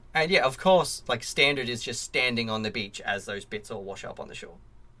 And yeah, of course, like Standard is just standing on the beach as those bits all wash up on the shore.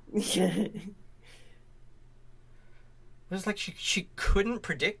 Yeah. It was like she couldn't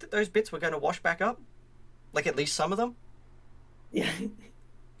predict that those bits were going to wash back up. Like at least some of them. Yeah.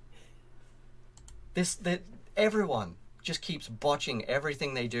 Everyone just keeps botching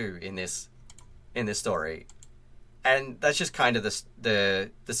everything they do in this story, and that's just kind of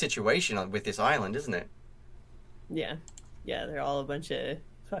the situation with this island, isn't it? Yeah, they're all a bunch of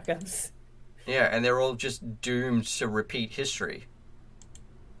fuck ups. Yeah, and they're all just doomed to repeat history.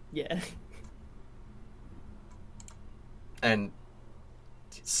 Yeah. And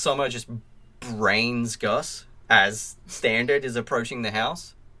Summer just brains Gus as Standard is approaching the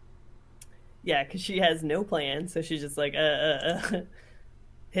house. Yeah, because she has no plan, so she's just like, hit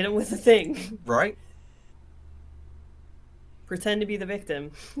him with a thing. Right? Pretend to be the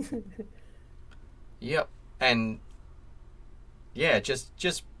victim. Yep. And yeah, just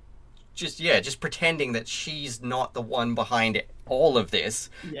pretending that she's not the one behind all of this,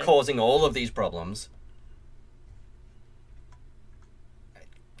 causing all of these problems.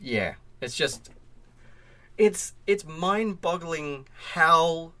 Yeah, it's just it's mind-boggling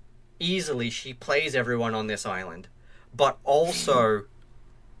how easily she plays everyone on this island, but also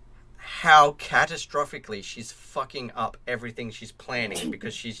how catastrophically she's fucking up everything she's planning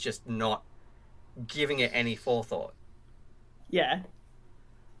because she's just not giving it any forethought. Yeah.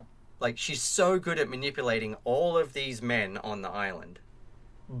 Like, she's so good at manipulating all of these men on the island,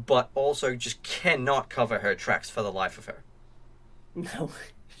 but also just cannot cover her tracks for the life of her. No,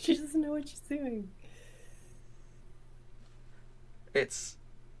 she doesn't know what she's doing. But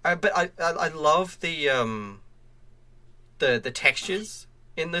I love the textures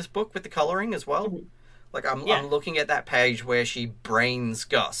in this book with the coloring as well. Mm-hmm. Like, I'm looking at that page where she brains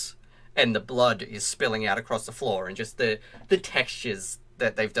Gus, and the blood is spilling out across the floor, and just the textures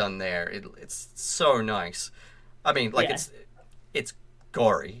that they've done there, it's so nice. I mean, like, it's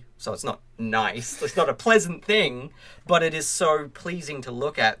gory, so it's not nice. It's not a pleasant thing, but it is so pleasing to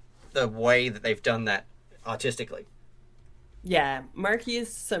look at the way that they've done that artistically. Yeah, Mark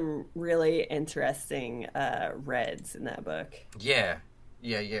used some really interesting reds in that book. Yeah.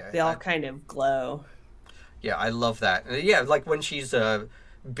 They all kind of glow. Yeah, I love that. Yeah, like when she's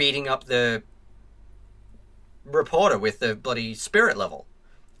beating up the reporter with the bloody spirit level.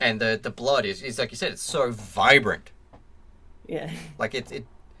 And the blood is like you said, it's so vibrant. Yeah. Like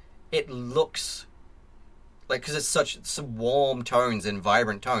it looks like, because it's such some warm tones and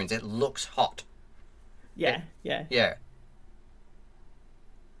vibrant tones, it looks hot. Yeah.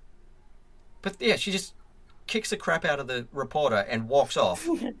 But yeah, she just kicks the crap out of the reporter and walks off.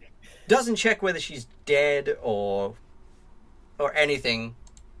 Doesn't check whether she's dead or anything.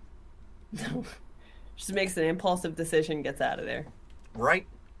 No. Just makes an impulsive decision, gets out of there. Right?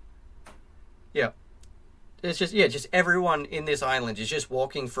 Yeah. It's just everyone in this island is just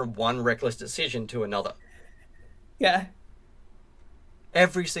walking from one reckless decision to another. Yeah.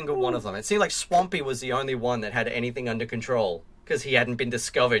 Every single one of them. It seemed like Swampy was the only one that had anything under control because he hadn't been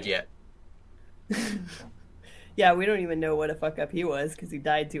discovered yet. Yeah, we don't even know what a fuck up he was because he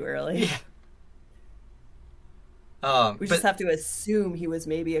died too early. Yeah. We just have to assume he was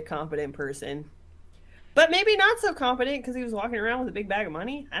maybe a competent person. But maybe not so competent because he was walking around with a big bag of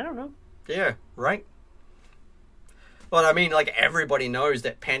money. I don't know. Yeah, right? Well, I mean, like, everybody knows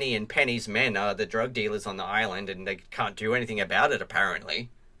that Penny and Penny's men are the drug dealers on the island, and they can't do anything about it, apparently.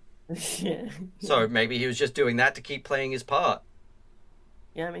 Yeah. So maybe he was just doing that to keep playing his part.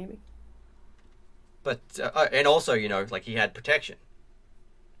 Yeah, maybe. But, and also, you know, like, he had protection.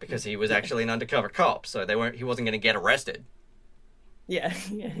 Because he was actually an undercover cop, so he wasn't going to get arrested. Yeah.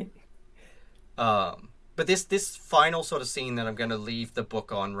 But this final sort of scene that I'm going to leave the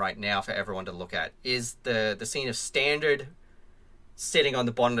book on right now for everyone to look at is the scene of Standard sitting on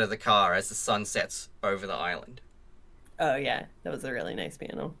the bonnet of the car as the sun sets over the island. Oh, yeah. That was a really nice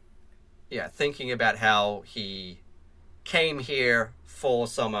panel. Yeah, thinking about how he came here for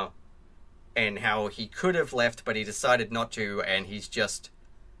Summer and how he could have left, but he decided not to, and he's just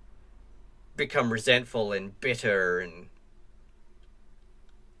become resentful and bitter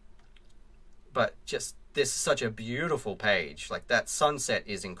but just this is such a beautiful page. Like, that sunset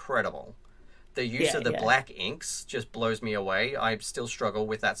is incredible. The use of the black inks just blows me away. I still struggle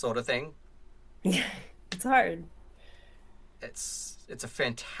with that sort of thing. Yeah, it's hard. It's a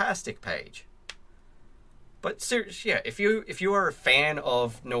fantastic page. But seriously, yeah, if you are a fan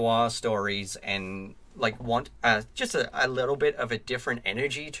of noir stories and like want just a little bit of a different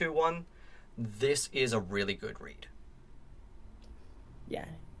energy to one, this is a really good read. Yeah.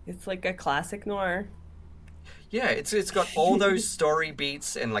 It's like a classic noir. Yeah, it's got all those story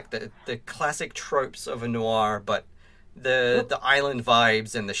beats and like the classic tropes of a noir, but the island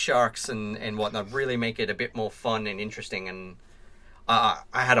vibes and the sharks and whatnot really make it a bit more fun and interesting. And I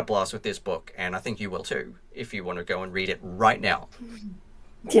had a blast with this book, and I think you will too if you want to go and read it right now.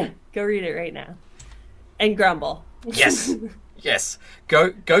 Yeah, go read it right now. And Grumble. Yes. Yes.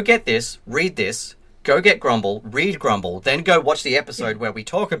 Go get this, read this, go get Grumble, read Grumble, then go watch the episode where we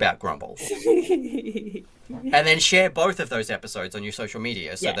talk about Grumble. And then share both of those episodes on your social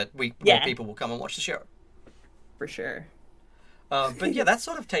media so that more people will come and watch the show. For sure. But yeah, that's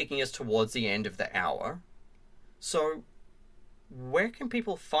sort of taking us towards the end of the hour. So, where can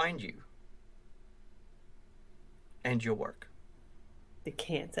people find you and your work? They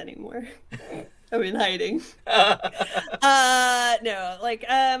can't anymore. I'm in hiding. No, like,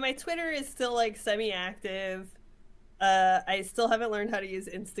 my Twitter is still, like, semi-active. I still haven't learned how to use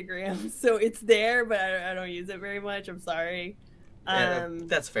Instagram, so it's there, but I don't use it very much. I'm sorry.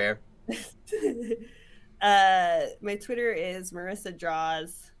 That's fair. My Twitter is Marissa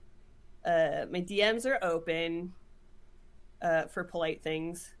Draws. My DMs are open for polite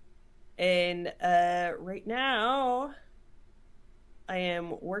things. And right now, I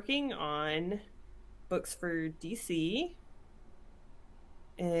am working on books for DC.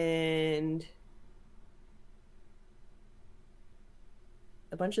 And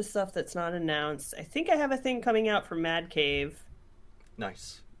a bunch of stuff that's not announced. I think I have a thing coming out from Mad Cave.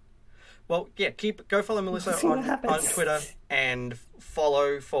 Nice. Well, yeah, go follow Melissa on Twitter and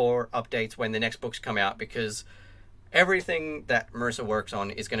follow for updates when the next books come out, because everything that Marissa works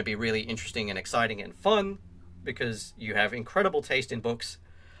on is going to be really interesting and exciting and fun, because you have incredible taste in books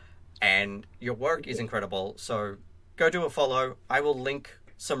and your work is incredible. So go do a follow. I will link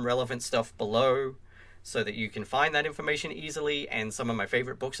some relevant stuff below so that you can find that information easily, and some of my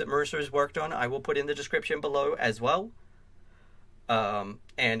favorite books that Marissa has worked on I will put in the description below as well.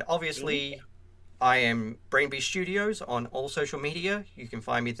 And obviously I am Brainbeast Studios on all social media. You can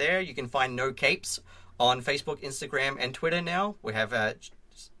find me there. You can find No Capes on Facebook, Instagram, and Twitter now. We have an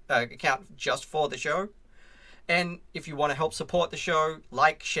account just for the show. And if you want to help support the show,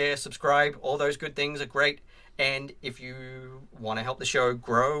 like, share, subscribe, all those good things are great. And if you want to help the show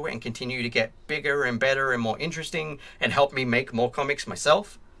grow and continue to get bigger and better and more interesting and help me make more comics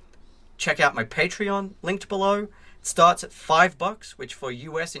myself, check out my Patreon linked below. It starts at $5, which for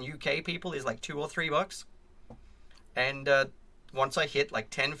US and UK people is like $2 or $3. And once I hit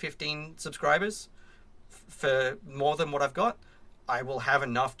like 10, 15 subscribers for more than what I've got, I will have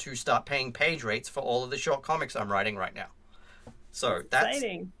enough to start paying page rates for all of the short comics I'm writing right now. So that's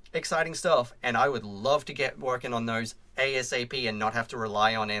exciting stuff, and I would love to get working on those ASAP and not have to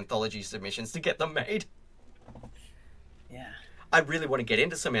rely on anthology submissions to get them made. Yeah. I really want to get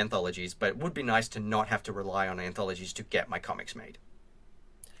into some anthologies, but it would be nice to not have to rely on anthologies to get my comics made.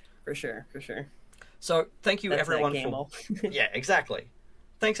 For sure, for sure. So thank you, That's everyone. for Yeah, exactly.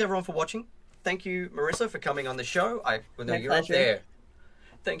 Thanks, everyone, for watching. Thank you, Marissa, for coming on the show. You're pleasure. up there.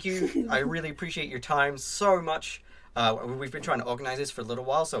 Thank you. I really appreciate your time so much. We've been trying to organize this for a little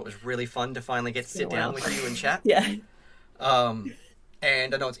while, so it was really fun to finally get to sit down with you and chat. Yeah.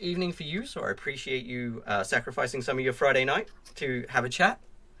 And I know it's evening for you, so I appreciate you sacrificing some of your Friday night to have a chat.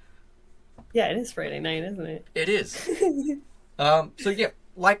 Yeah, it is Friday night, isn't it? It is. So yeah,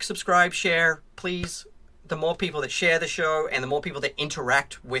 like, subscribe, share, please. The more people that share the show and the more people that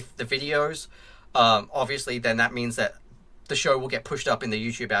interact with the videos, obviously then that means that the show will get pushed up in the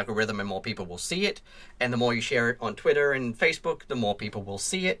YouTube algorithm and more people will see it. And the more you share it on Twitter and Facebook, the more people will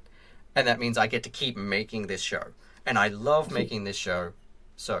see it. And that means I get to keep making this show. And I love making this show,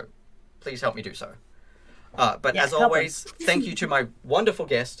 so please help me do so. But as always, thank you to my wonderful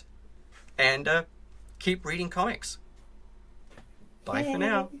guest, and keep reading comics. Bye for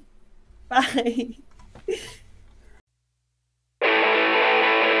now. Bye.